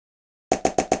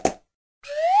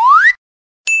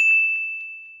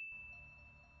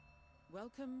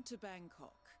Welcome to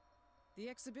Bangkok. The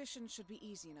exhibition should be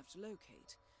easy enough to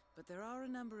locate, but there are a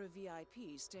number of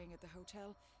VIPs staying at the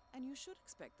hotel, and you should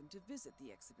expect them to visit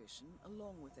the exhibition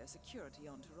along with their security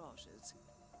entourages.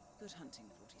 Good hunting,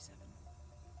 47.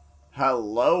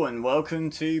 Hello and welcome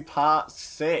to part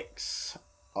 6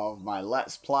 of my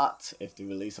Let's Plat, if they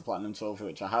release a Platinum Trophy,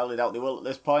 which I highly doubt they will at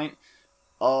this point,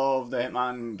 of the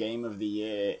Hitman Game of the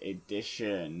Year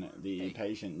edition, the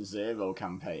Patient Zero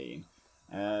campaign.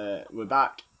 We're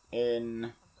back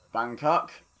in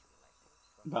Bangkok,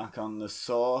 back on the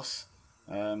source,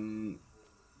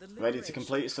 ready to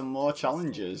complete some more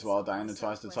challenges while Diana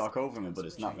tries to talk over me, but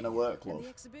it's not going to work, love. The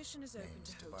exhibition is open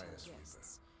to hotel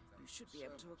guests. You should be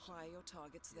able to acquire your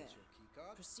targets there.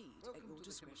 Proceed at your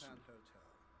discretion.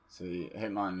 See,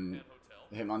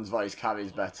 Hitman's voice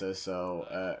carries better,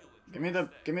 so give me the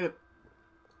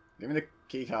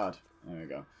key card. There we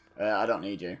go. I don't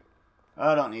need you.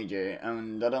 I don't need you,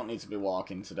 and I don't need to be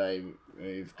walking today.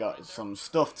 We've got some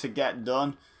stuff to get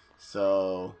done,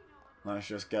 so let's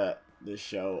just get this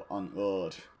show on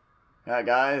road. Alright,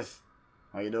 guys,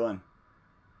 how you doing?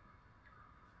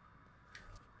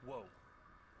 Whoa.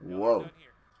 Whoa.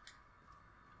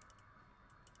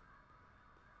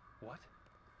 What?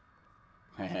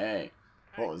 Hey,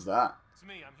 what was that? It's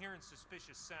me. I'm hearing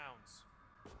suspicious sounds.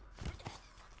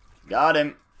 Got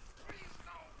him.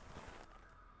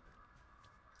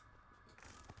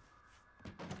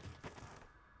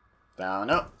 Down,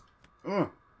 up. Ooh.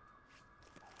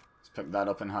 Let's pick that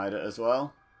up and hide it as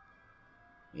well.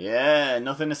 Yeah,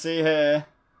 nothing to see here.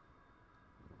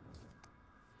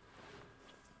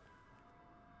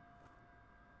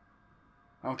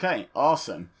 Okay,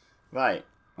 awesome. Right,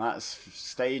 that's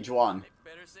stage 1.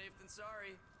 Better safe than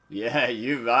sorry. Yeah,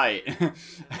 you're right.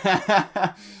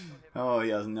 Oh,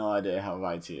 he has no idea how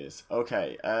right he is.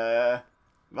 Okay,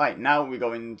 right, now we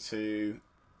go into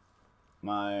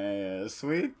my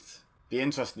suite. Be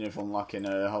interesting if unlocking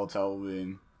a hotel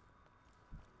room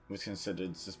was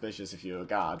considered suspicious if you're a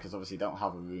guard, because obviously you don't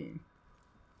have a room.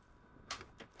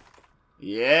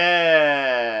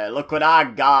 Yeah, look what I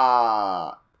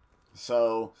got.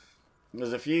 So,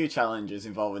 there's a few challenges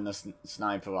involving the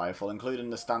sniper rifle, including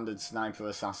the standard sniper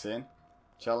assassin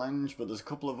challenge, but there's a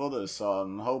couple of others, so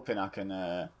I'm hoping I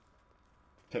can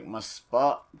pick my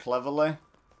spot cleverly.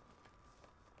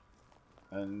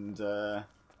 And,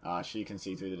 she can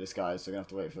see through the disguise, so we're going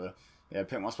to have to wait for her. Yeah,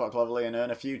 pick my spot cleverly and earn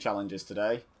a few challenges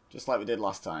today, just like we did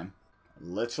last time.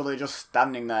 Literally just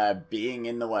standing there, being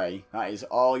in the way. That is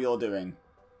all you're doing.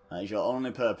 That is your only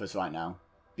purpose right now.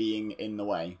 Being in the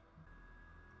way.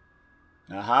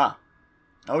 Aha!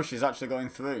 Oh, she's actually going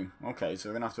through. Okay, so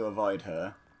we're going to have to avoid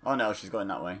her. Oh no, she's going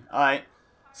that way. Alright.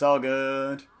 It's all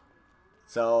good.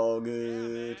 It's all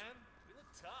good. Yeah, man. You look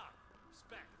tough.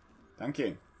 Respect. Thank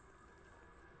you.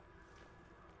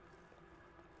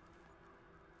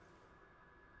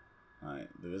 Right,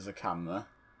 there is a camera.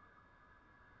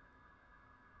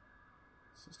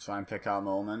 So let's try and pick our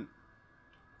moment.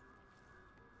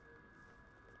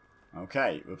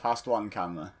 Okay, we're past one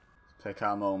camera. Let's pick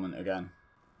our moment again.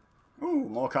 Ooh,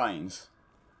 more coins.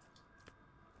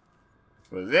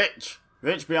 We're rich!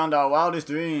 Rich beyond our wildest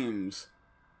dreams!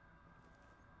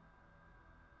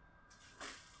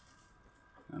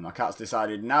 And my cat's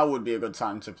decided now would be a good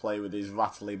time to play with his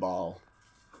rattly ball.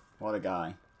 What a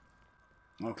guy.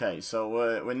 Okay, so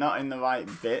we're not in the right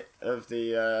bit of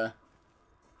the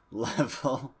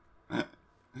level.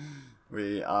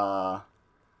 We are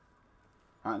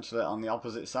actually on the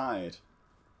opposite side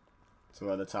to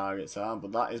where the targets are,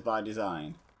 but that is by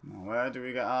design. Now, where do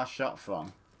we get our shot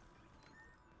from?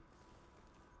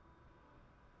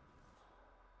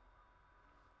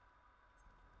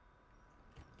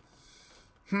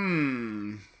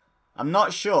 I'm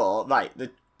not sure. Right,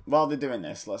 while they're doing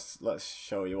this, let's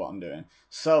show you what I'm doing.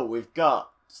 So we've got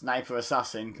Sniper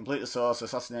Assassin, complete the source,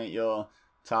 assassinate your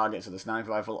targets with a sniper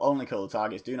rifle, only kill the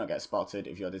targets, do not get spotted.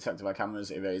 If you're detected by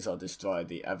cameras, erase or destroy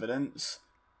the evidence.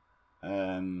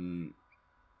 Then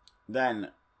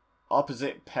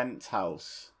opposite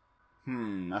penthouse.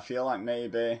 I feel like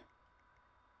maybe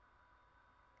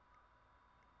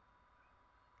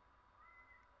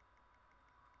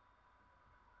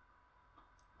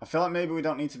we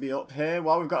don't need to be up here.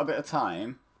 While we've got a bit of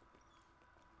time,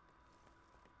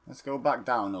 let's go back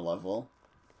down a level.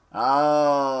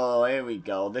 Oh, here we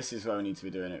go. This is where we need to be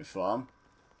doing it from.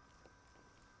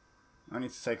 I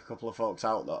need to take a couple of folks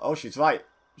out, though. Oh, she's right.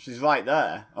 She's right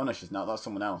there. Oh, no, she's not. That's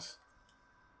someone else.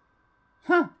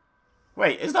 Huh.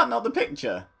 Wait, is that not the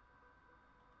picture?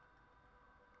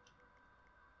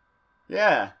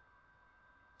 Yeah.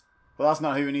 But that's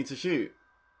not who we need to shoot.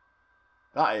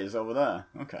 That is over there.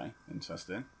 Okay,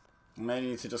 interesting. I may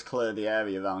need to just clear the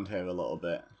area around here a little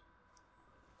bit.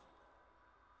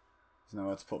 There's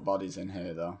nowhere to put bodies in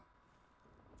here, though.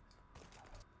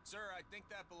 Sir, I think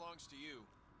that belongs to you.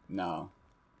 No.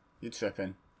 You're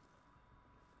tripping.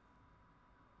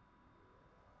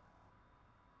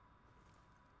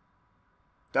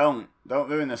 Don't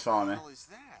ruin this for me. What the hell is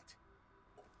that?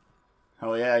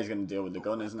 Oh yeah, he's gonna deal with the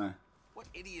gun, isn't he? What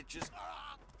idiot just...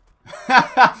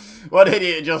 What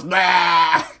idiot just...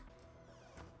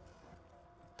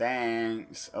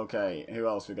 Thanks. Okay, who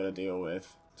else we gotta deal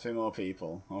with? 2 more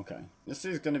people. Okay. This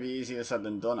is gonna be easier said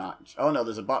than done, actually. Oh no,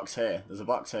 there's a box here. There's a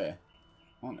box here.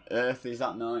 What on earth is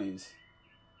that noise?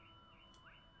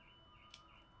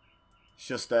 It's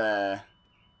just, it's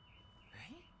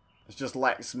just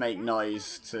let's make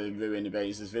noise to ruin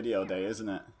Base's video day, isn't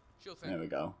it? Sure thing. There we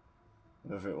go.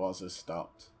 Whatever it was has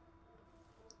stopped.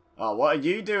 Oh, what are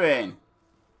you doing?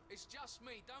 It's just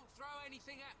me. Don't throw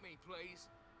anything at me, please.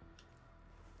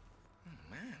 Oh,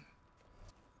 man.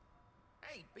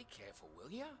 Hey, be careful,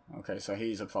 will ya? Okay, so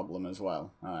he's a problem as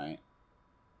well. Alright.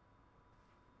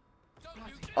 Don't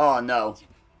you... Oh, no.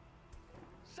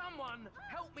 Someone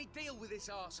help me deal with this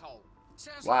asshole.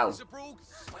 Sounds Wow. like there's a brawl.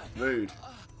 Rude.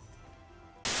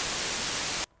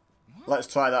 Let's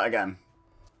try that again.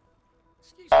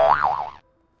 Excuse me.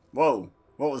 Whoa.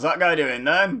 What was that guy doing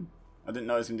then? I didn't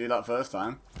notice him do that first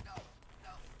time.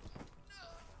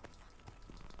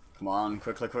 Come on,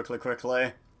 quickly, quickly,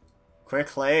 quickly.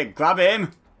 Quickly, grab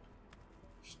him!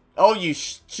 Oh, you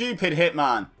stupid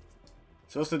hitman! You're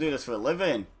supposed to do this for a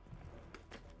living.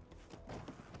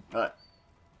 Right.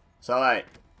 It's alright.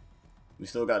 We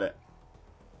still got it.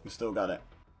 We still got it.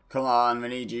 Come on, we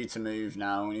need you to move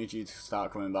now. We need you to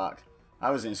start coming back.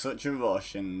 I was in such a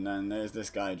rush, and then there's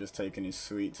this guy just taking his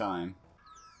sweet time.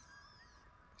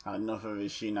 Had enough of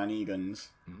his shenanigans.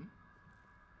 Hmm?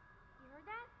 You heard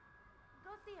that?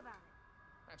 Go see about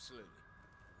it. Absolutely.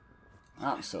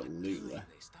 Absolutely. Doing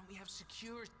this. Don't we have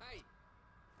security? Hey,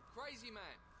 crazy man,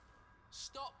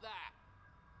 stop that.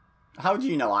 How do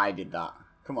you know I did that?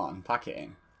 Come on, pack it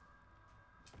in.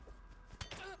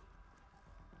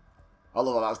 I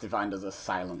love how that's defined as a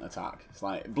silent attack. It's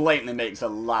like, it blatantly makes a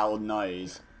loud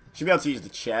noise. Should be able to use the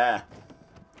chair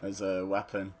as a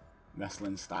weapon,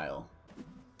 wrestling style.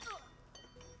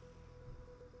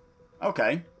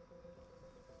 Okay.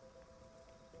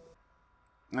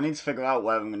 I need to figure out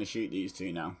where I'm going to shoot these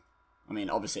two now. I mean,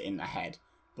 obviously in the head,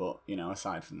 but, you know,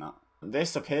 aside from that.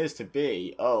 This appears to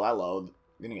be... Oh, hello. I'm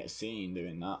going to get seen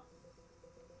doing that.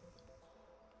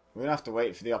 We're going to have to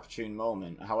wait for the opportune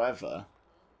moment. However...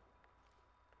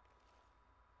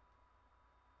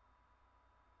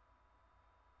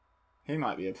 he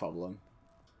might be a problem.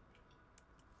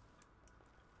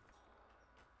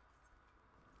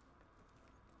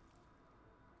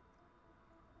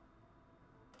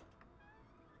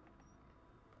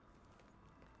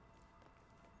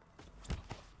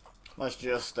 Let's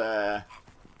just clear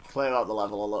out the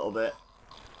level a little bit.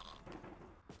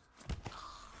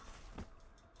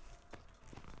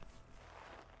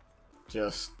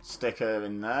 Just stick her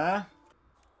in there.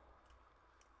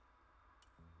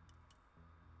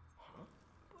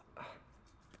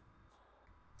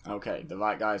 Okay, the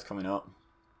right guy's coming up.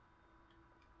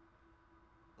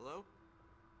 Hello?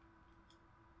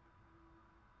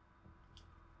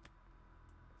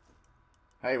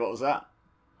 Hey, what was that?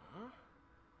 Huh?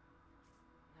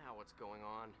 Now what's going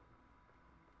on?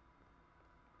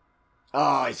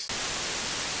 Oh,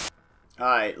 it's...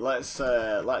 Alright, let's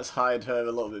hide her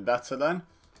a little bit better then.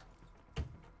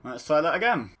 Let's try that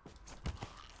again.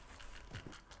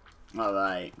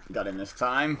 Alright, got him this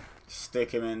time.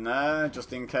 Stick him in there,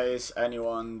 just in case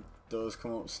anyone does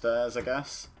come upstairs, I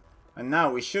guess. And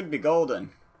now we should be golden.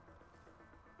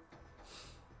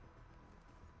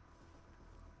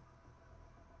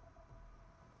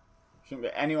 Shouldn't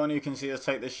be anyone who can see us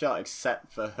take this shot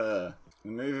except for her.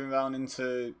 We're moving around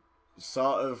into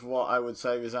sort of what I would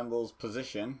say resembles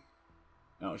position.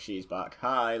 Oh, she's back.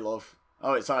 Hi, love.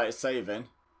 Oh, it's alright, it's saving.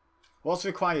 What's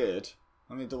required?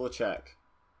 Let me double check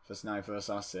for Sniper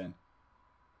Assassin.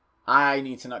 I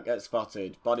need to not get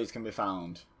spotted. Bodies can be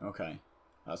found. Okay,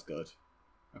 that's good.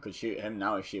 I could shoot him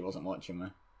now if she wasn't watching me.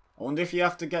 I wonder if you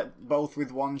have to get both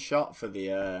with one shot for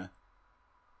the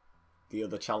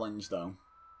other challenge, though.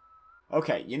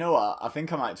 Okay, you know what? I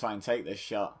think I might try and take this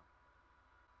shot.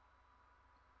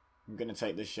 I'm going to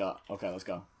take this shot. Okay, let's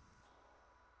go.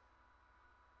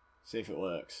 See if it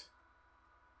works.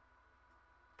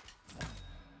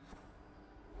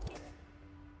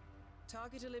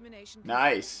 Target elimination.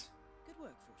 Nice. Good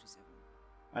work, 47.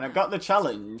 And I got the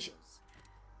challenge,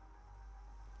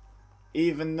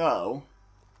 even though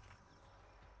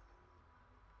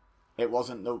It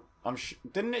wasn't the...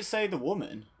 didn't it say the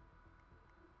woman?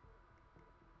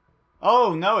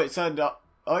 Oh, no, it said...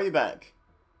 Oybek.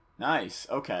 Nice,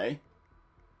 okay.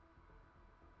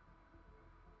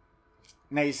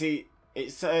 Now, you see,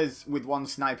 it says with one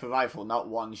sniper rifle, not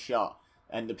one shot.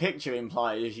 And the picture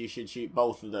implies you should shoot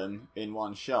both of them in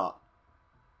one shot.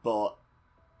 But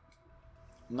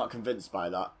I'm not convinced by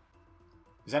that.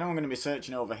 Is anyone going to be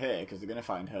searching over here? Because they're going to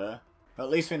find her. But at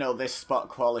least we know this spot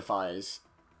qualifies.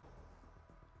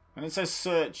 When it says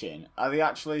searching, are they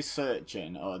actually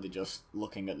searching? Or are they just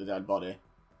looking at the dead body?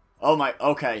 Oh my,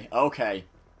 okay, okay.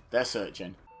 They're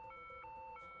searching.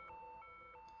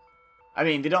 I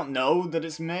mean, they don't know that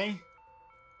it's me.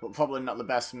 But probably not the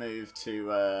best move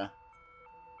to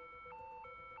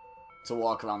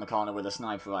walk around the corner with a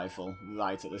sniper rifle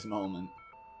right at this moment.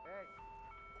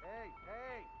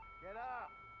 Hey, get up!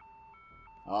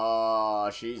 Oh,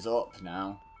 she's up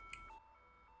now.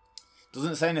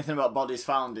 Doesn't say anything about bodies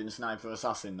found in Sniper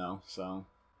Assassin though, so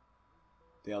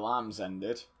the alarm's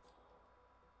ended.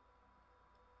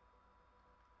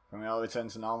 Can we all return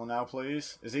to normal now,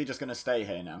 please? Is he just going to stay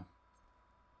here now?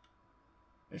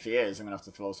 If he is, I'm going to have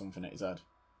to throw something at his head.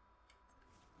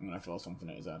 I'm going to throw something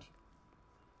at his head.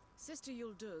 Sister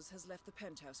Yulduz has left the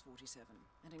penthouse 47,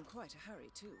 and in quite a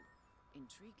hurry too.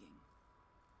 Intriguing.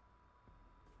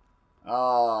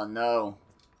 Oh, no.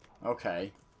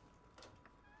 Okay.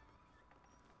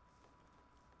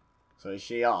 So is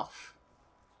she off?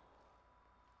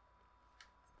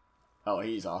 Oh,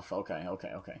 he's off. Okay,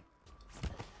 okay, okay.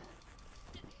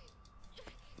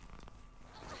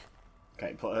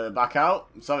 Okay, put her back out.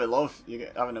 I'm sorry, love. You're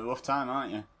having a rough time,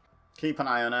 aren't you? Keep an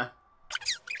eye on her.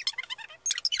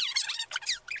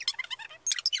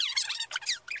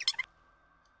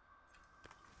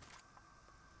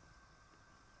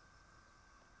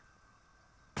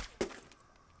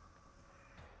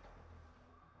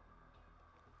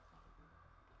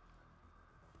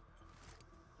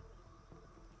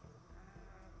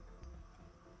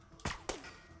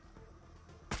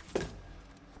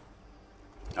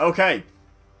 Okay.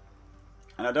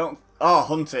 And I don't... Oh,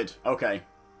 hunted. Okay.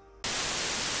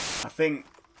 I think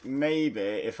maybe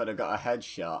if I'd have got a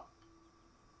headshot,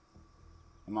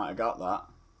 I might have got that.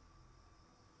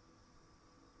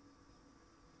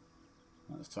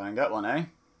 Let's try and get one, eh?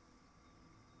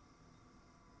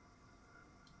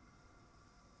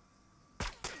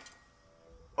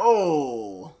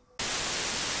 Oh!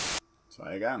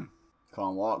 Try again. Come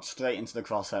on, walk straight into the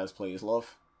crosshairs, please,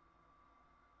 love.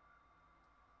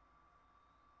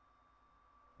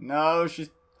 No,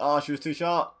 she's... Oh, she was too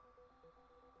short.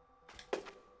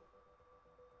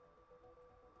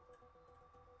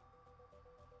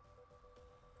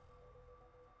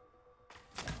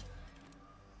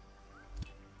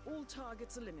 All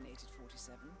targets eliminated,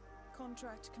 47.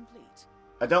 Contract complete.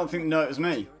 I don't think they know it was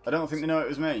me. I don't think they know it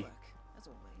was me. As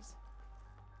always.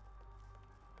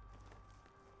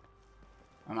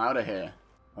 I'm out of here.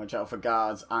 Watch out for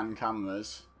guards and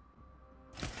cameras.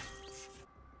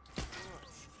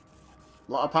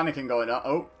 A lot of panicking going on.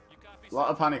 Oh, a lot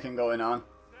of panicking going on.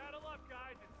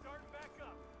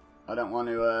 I don't want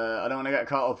to get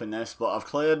caught up in this, but I've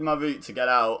cleared my route to get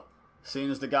out as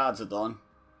soon as the guards are done.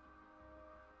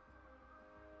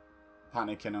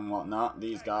 Panicking and whatnot.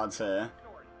 These guards here.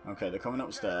 Okay, they're coming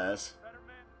upstairs.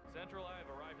 Central, I have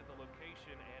arrived at the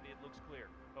location and it looks clear.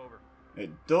 Over.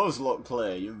 It does look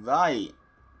clear. You're right.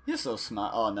 You're so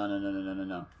smart. Oh no. It was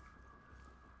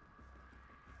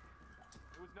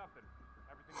nothing.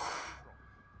 Everything was under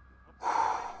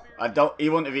control. I don't. He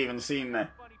wouldn't have even seen me,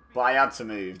 but I had to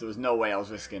move. There was no way I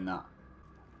was risking that.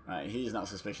 Right, he's not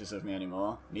suspicious of me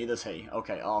anymore. Neither's he.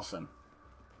 Okay, awesome.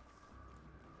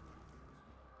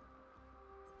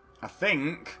 I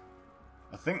think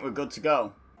we're good to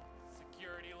go.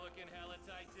 Security looking hella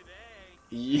tight today.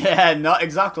 Yeah, not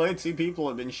exactly. 2 people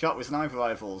have been shot with sniper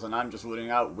rifles, and I'm just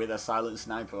running out with a silent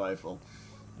sniper rifle.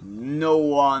 No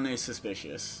one is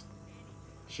suspicious.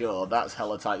 Sure, that's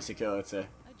hella tight security.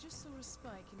 I just saw a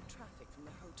spike in traffic from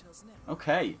the hotel's network.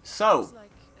 Okay, so Looks like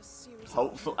a series of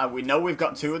hopefully we know we've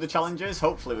got 2 of the challenges.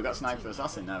 Hopefully we've got Sniper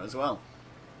Assassin there as well.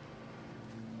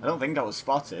 I don't think I was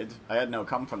spotted. I had no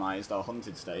compromised or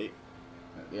hunted state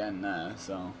at the end there,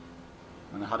 so...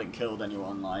 And I hadn't killed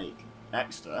anyone, like,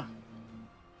 extra.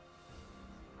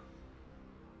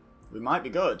 We might be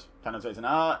good. Penetrating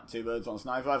art, 2 birds, 1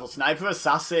 sniper rifle. Sniper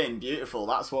Assassin! Beautiful,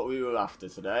 that's what we were after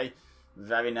today.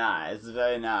 Very nice,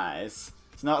 very nice.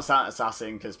 It's not Silent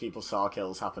Assassin, because people saw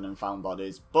kills happen and found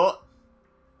bodies, but...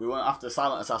 We weren't after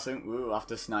Silent Assassin, we were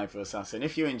after Sniper Assassin.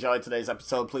 If you enjoyed today's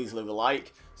episode, please leave a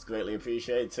like. It's greatly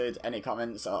appreciated. Any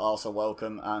comments are also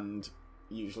welcome, and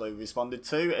usually responded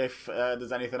to if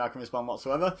there's anything I can respond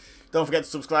whatsoever. Don't forget to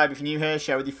subscribe if you're new here,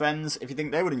 share with your friends if you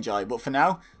think they would enjoy. But for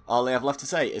now, all I have left to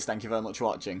say is thank you very much for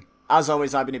watching. As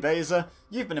always, I've been Ibeza,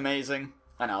 you've been amazing,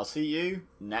 and I'll see you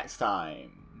next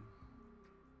time.